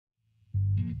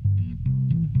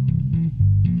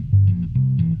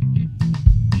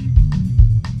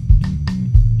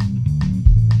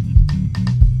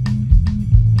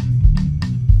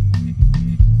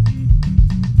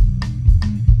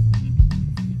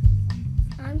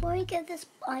I'm going to give this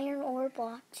iron ore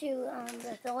block to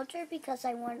the villager because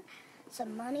I want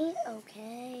some money.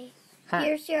 Okay. Huh.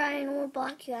 Here's your iron ore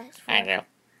block you asked for. Thank you.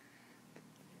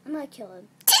 I'm going to kill him.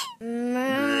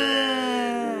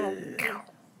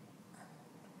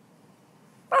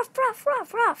 Ruff, ruff,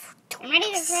 ruff, ruff. I'm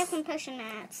ready to throw some potion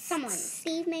at someone.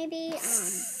 Steve, maybe?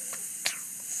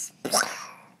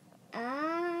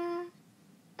 Oh,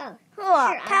 Oh,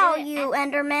 sure, cow, I'll do it. you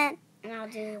Enderman. And I'll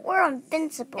do We're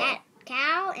invincible. that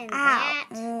cow and Ow. that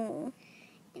Mm.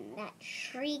 and that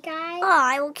tree guy. Oh,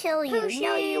 I will kill you. Potion.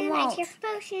 No, you I won't. cheer for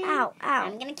potion. Ow, ow.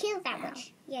 I'm gonna kill that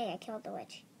witch. Yeah, I killed the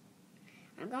witch.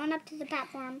 I'm going up to the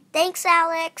platform. Thanks,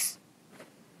 Alex.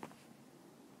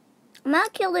 I'm gonna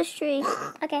kill this tree.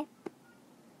 Okay.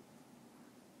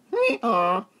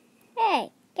 Hee-haw.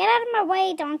 Hey, get out of my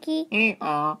way, donkey.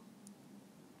 Hee-haw.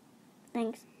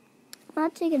 Thanks. I'm gonna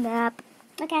take a nap.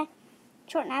 Okay.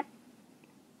 Short nap.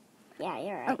 Yeah,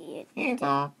 you're right.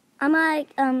 Hee-haw. I'm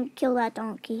gonna kill that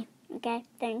donkey. Okay,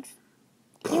 thanks.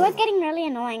 He was getting really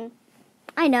annoying.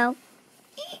 I know.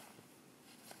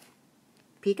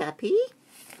 Pika-pee?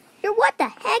 You're what the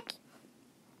heck?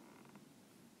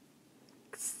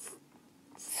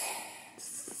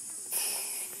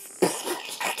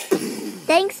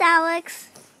 Thanks, Alex.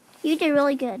 You did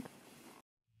really good.